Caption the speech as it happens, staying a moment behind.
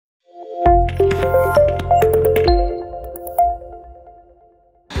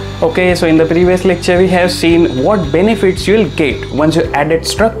Okay, so in the previous lecture we have seen what benefits you will get once you added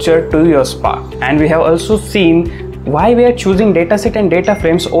structure to your Spark, and we have also seen why we are choosing dataset and data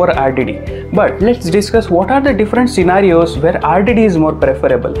frames over RDD. But let's discuss what are the different scenarios where RDD is more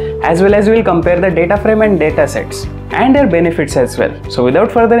preferable, as well as we will compare the data frame and datasets and their benefits as well. So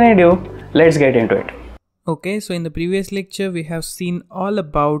without further ado, let's get into it. Okay, so in the previous lecture we have seen all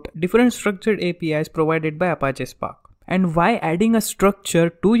about different structured APIs provided by Apache Spark, and why adding a structure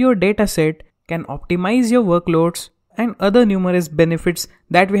to your dataset can optimize your workloads and other numerous benefits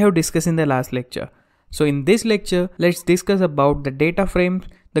that we have discussed in the last lecture. So in this lecture, let's discuss about the data frame,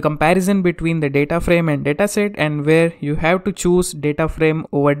 the comparison between the data frame and dataset, and where you have to choose data frame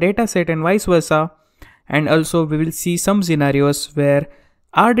over dataset and vice versa. And also we will see some scenarios where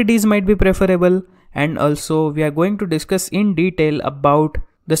RDDs might be preferable, and also we are going to discuss in detail about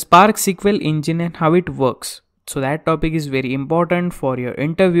the Spark SQL engine and how it works. So that topic is very important for your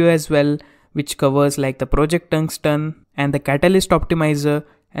interview as well, which covers like the project Tungsten and the catalyst optimizer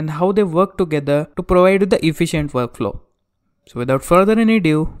and how they work together to provide you the efficient workflow. So without further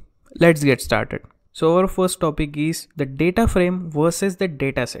ado, let's get started. So our first topic is the data frame versus the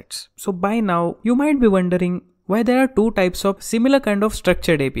datasets. So by now you might be wondering why there are two types of similar kind of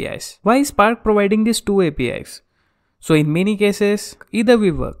structured APIs. Why is Spark providing these two APIs? So in many cases, either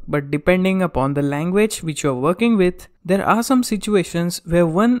will work, but depending upon the language which you are working with, there are some situations where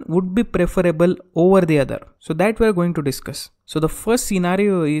one would be preferable over the other. So that we are going to discuss. So the first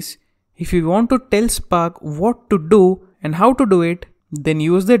scenario is, if you want to tell Spark what to do and how to do it, then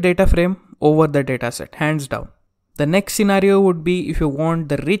use the data frame over the dataset, hands down. The next scenario would be if you want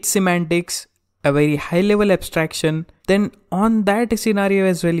the rich semantics, a very high level abstraction, then on that scenario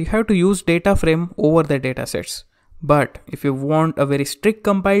as well, you have to use data frame over the datasets. But if you want a very strict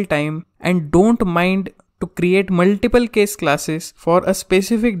compile time and don't mind to create multiple case classes for a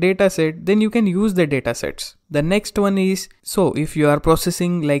specific dataset, then you can use the datasets. The next one is, so if you are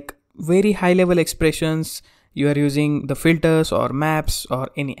processing like very high level expressions, you are using the filters or maps or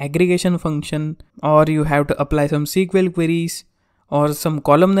any aggregation function, or you have to apply some SQL queries or some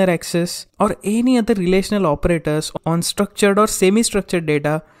columnar access or any other relational operators on structured or semi-structured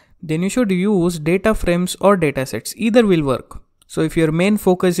data, then you should use data frames or datasets. Either will work. So if your main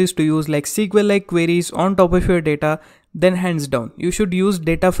focus is to use like SQL-like queries on top of your data, then hands down, you should use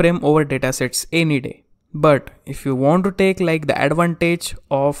data frame over datasets any day. But if you want to take like the advantage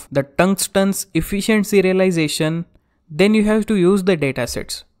of the Tungsten's efficiency realization, then you have to use the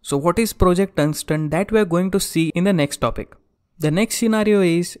datasets. So what is Project Tungsten? That we are going to see in the next topic. The next scenario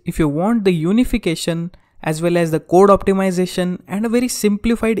is if you want the unification as well as the code optimization and a very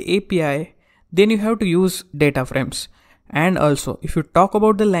simplified API, then you have to use data frames. And also if you talk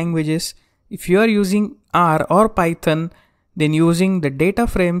about the languages, if you are using R or Python, then using the data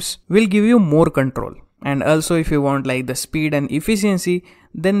frames will give you more control. And also if you want like the speed and efficiency,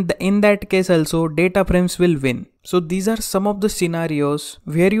 then in that case also data frames will win. So these are some of the scenarios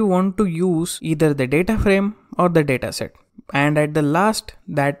where you want to use either the data frame or the dataset. And at the last,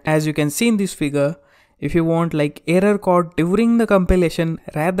 that as you can see in this figure, if you want like error code during the compilation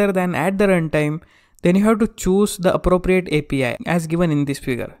rather than at the runtime, then you have to choose the appropriate API as given in this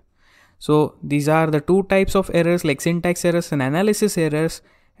figure. So these are the two types of errors, like syntax errors and analysis errors,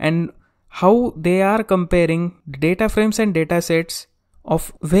 and how they are comparing data frames and datasets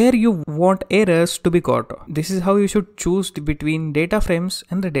of where you want errors to be caught. This is how you should choose between data frames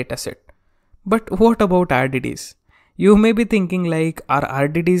and the dataset. But what about RDDs? You may be thinking like, are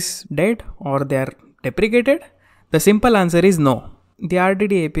RDDs dead or they are deprecated? The simple answer is no. The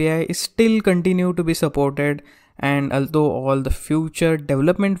RDD API is still continue to be supported, and although all the future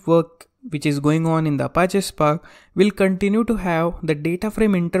development work which is going on in the Apache Spark will continue to have the data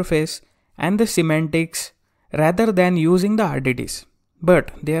frame interface and the semantics rather than using the RDDs.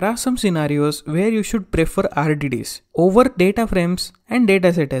 But there are some scenarios where you should prefer RDDs over data frames and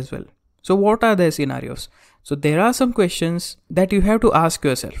dataset as well. So what are the scenarios? So there are some questions that you have to ask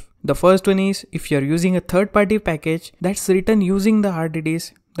yourself. The first one is, if you're using a third-party package that's written using the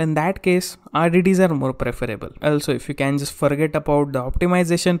RDDs, then in that case RDDs are more preferable. Also, if you can just forget about the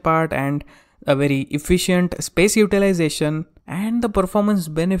optimization part and a very efficient space utilization and the performance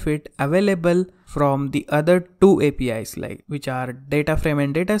benefit available from the other two APIs, like which are data frame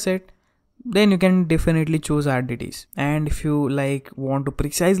and dataset, then you can definitely choose RDDs. And if you like want to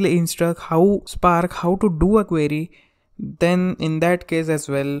precisely instruct how to do a query, then in that case as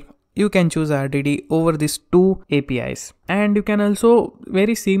well, you can choose RDD over these two APIs. And you can also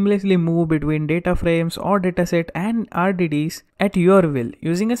very seamlessly move between data frames or dataset and RDDs at your will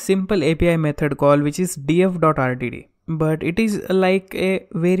using a simple API method call, which is df.rdd. but it is like a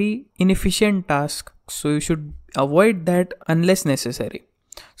very inefficient task. So you should avoid that unless necessary.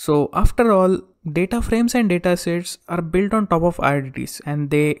 So after all, data frames and datasets are built on top of RDDs, and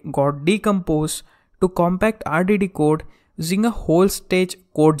they got decomposed to compact RDD code using a whole stage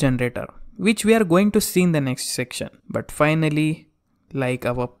code generator, which we are going to see in the next section. But finally, like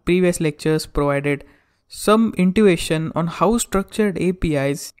our previous lectures provided some intuition on how structured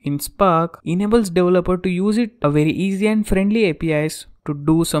APIs in Spark enables developer to use it a very easy and friendly APIs to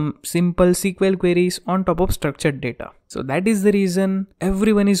do some simple SQL queries on top of structured data. So that is the reason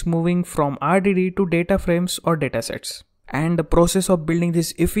everyone is moving from RDD to data frames or datasets. And the process of building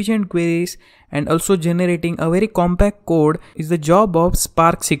these efficient queries and also generating a very compact code is the job of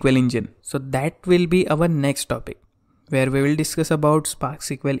Spark SQL Engine. So that will be our next topic, where we will discuss about Spark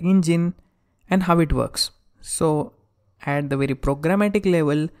SQL Engine and how it works. So at the very programmatic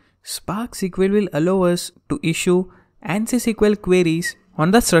level, Spark SQL will allow us to issue ANSI SQL queries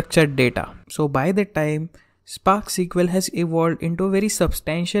on the structured data. So by the time, Spark SQL has evolved into a very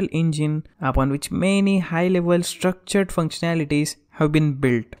substantial engine upon which many high-level structured functionalities have been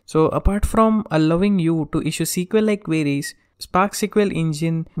built. So apart from allowing you to issue SQL-like queries, Spark SQL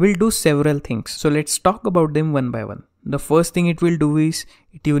Engine will do several things. So let's talk about them one by one. The first thing it will do is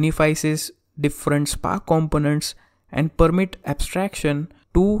it unifies different Spark components and permit abstraction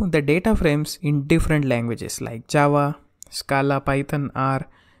to the data frames in different languages like Java, Scala, Python, R,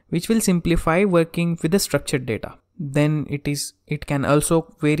 which will simplify working with the structured data. Then it can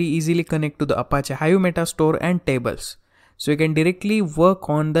also very easily connect to the Apache Hadoop metastore and tables. So you can directly work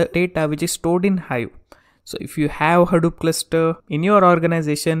on the data which is stored in Hadoop. So if you have Hadoop cluster in your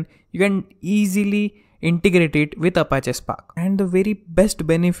organization, you can easily integrate it with Apache Spark. And the very best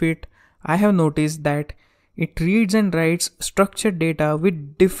benefit I have noticed that it reads and writes structured data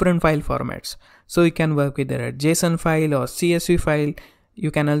with different file formats. So you can work with a JSON file or CSV file.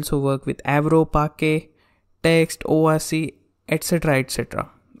 You can also work with Avro, Parquet, text, ORC, etc. etc.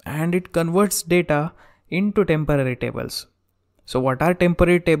 And it converts data into temporary tables. So what are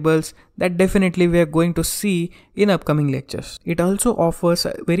temporary tables? That definitely we are going to see in upcoming lectures. It also offers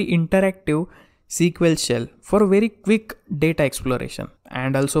a very interactive SQL shell for very quick data exploration,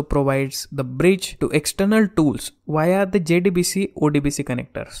 and also provides the bridge to external tools via the JDBC ODBC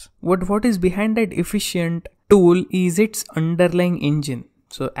connectors. What is behind that efficient tool is its underlying engine.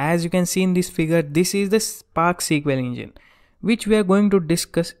 So as you can see in this figure, this is the Spark SQL engine, which we are going to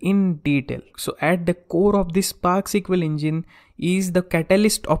discuss in detail. So at the core of this Spark SQL engine is the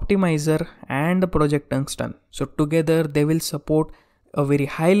Catalyst Optimizer and the project Tungsten. So together they will support a very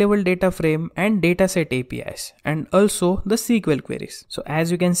high level data frame and dataset APIs, and also the SQL queries. So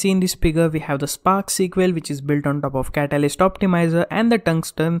as you can see in this figure, we have the Spark SQL, which is built on top of Catalyst Optimizer and the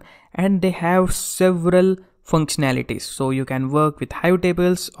Tungsten, and they have several functionalities. So you can work with Hive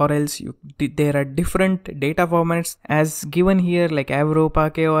tables, or else there are different data formats as given here like Avro,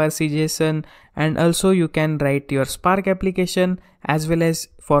 Parquet, ORC, JSON, and also you can write your Spark application, as well as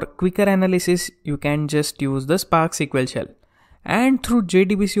for quicker analysis you can just use the Spark SQL shell. And through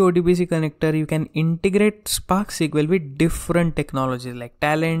JDBC ODBC connector, you can integrate Spark SQL with different technologies like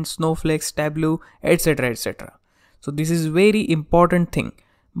Talent, Snowflake, Tableau, etc. etc. So this is very important thing.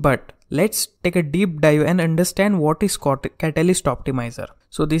 But let's take a deep dive and understand what is Catalyst Optimizer.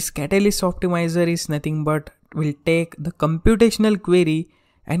 So this Catalyst Optimizer is nothing but will take the computational query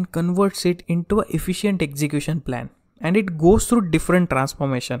and converts it into an efficient execution plan. And it goes through different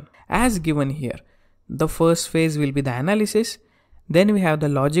transformation as given here. The first phase will be the analysis. Then we have the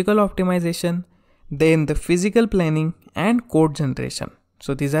logical optimization, then the physical planning and code generation.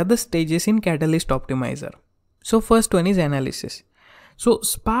 So these are the stages in Catalyst Optimizer. So first one is analysis. So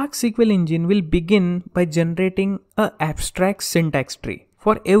Spark SQL Engine will begin by generating an abstract syntax tree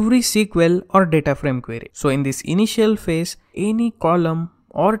for every SQL or data frame query. So in this initial phase, any column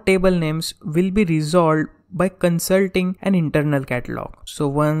or table names will be resolved by consulting an internal catalog. So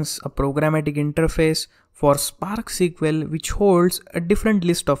once a programmatic interface for Spark SQL, which holds a different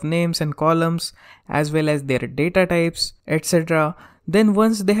list of names and columns as well as their data types, etc. Then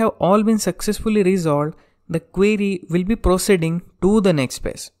once they have all been successfully resolved, the query will be proceeding to the next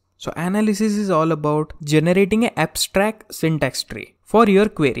phase. So analysis is all about generating an abstract syntax tree for your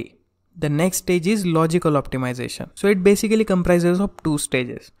query. The next stage is logical optimization. So it basically comprises of two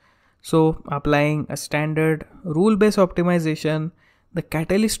stages. So applying a standard rule-based optimization, the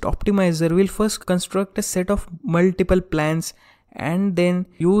Catalyst Optimizer will first construct a set of multiple plans and then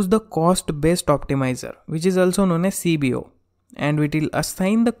use the cost-based optimizer, which is also known as CBO, and it will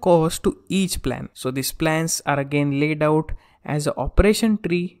assign the cost to each plan. So these plans are again laid out as an operation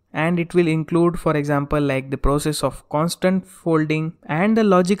tree, and it will include, for example, like the process of constant folding, and the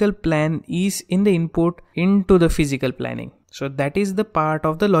logical plan is in the input into the physical planning. So that is the part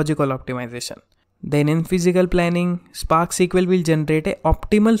of the logical optimization. Then in physical planning, Spark SQL will generate an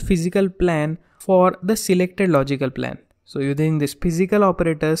optimal physical plan for the selected logical plan. So using these physical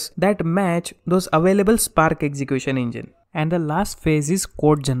operators that match those available Spark execution engine. And the last phase is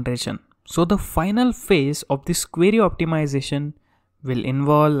code generation. So the final phase of this query optimization will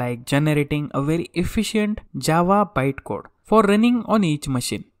involve like generating a very efficient Java bytecode for running on each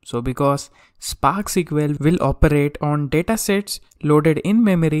machine. So because Spark SQL will operate on datasets loaded in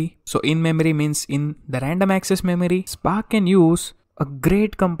memory. So in memory means in the random access memory. Spark can use a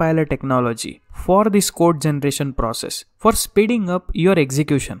great compiler technology for this code generation process for speeding up your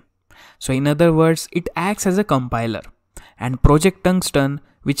execution. So in other words, it acts as a compiler, and Project Tungsten,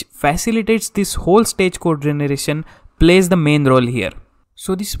 which facilitates this whole stage code generation, plays the main role here.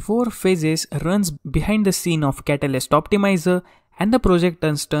 So these 4 phases runs behind the scene of Catalyst Optimizer and the Project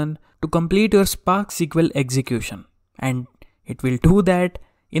Tungsten to complete your Spark SQL execution, and it will do that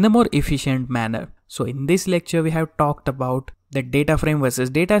in a more efficient manner. So in this lecture we have talked about the data frame versus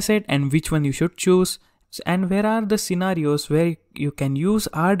dataset and which one you should choose, and where are the scenarios where you can use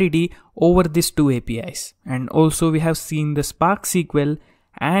RDD over these 2 APIs. And also we have seen the Spark SQL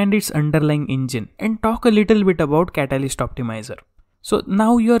and its underlying engine, and talk a little bit about Catalyst Optimizer. So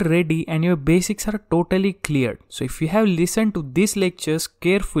now you're ready and your basics are totally cleared. So if you have listened to these lectures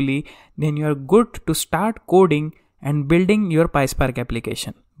carefully, then you are good to start coding and building your PySpark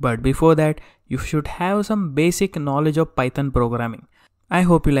application. But before that, you should have some basic knowledge of Python programming. I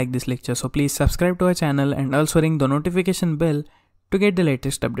hope you like this lecture, so please subscribe to our channel and also ring the notification bell to get the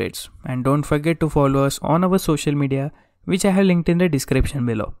latest updates. And don't forget to follow us on our social media, which I have linked in the description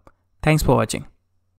below. Thanks for watching.